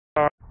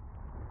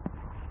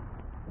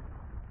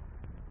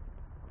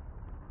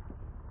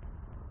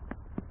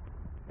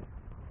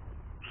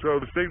So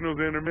the signal's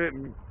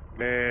intermittent,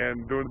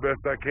 and doing the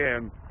best I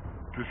can,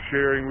 just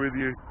sharing with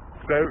you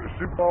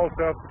Sioux Falls,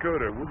 South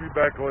Dakota. We'll be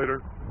back later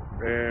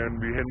and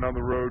be heading on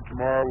the road.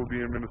 Tomorrow we'll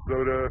be in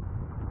Minnesota.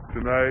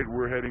 Tonight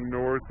we're heading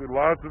north.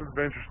 Lots of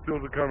adventures still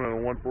to come on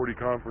a 140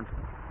 conference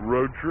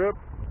road trip,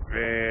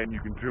 and you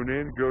can tune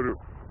in. Go to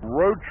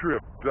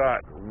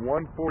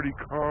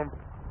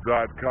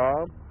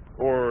roadtrip.140conf.com,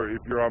 or if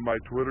you're on my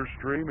Twitter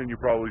stream, and you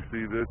probably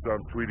see this,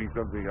 I'm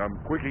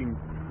quicking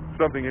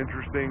something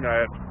interesting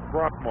at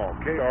Krochmal,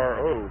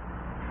 Krochmal,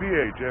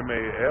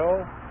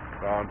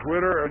 on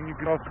Twitter, and you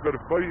can also go to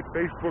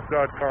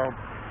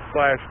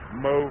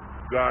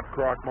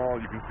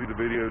facebook.com/mo.krochmal. You can see the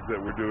videos that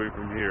we're doing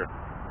from here.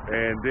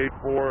 And day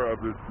 4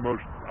 of this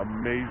most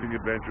amazing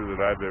adventure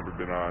that I've ever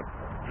been on.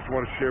 Just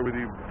want to share with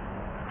you.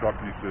 Talk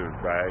to you soon.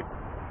 Bye.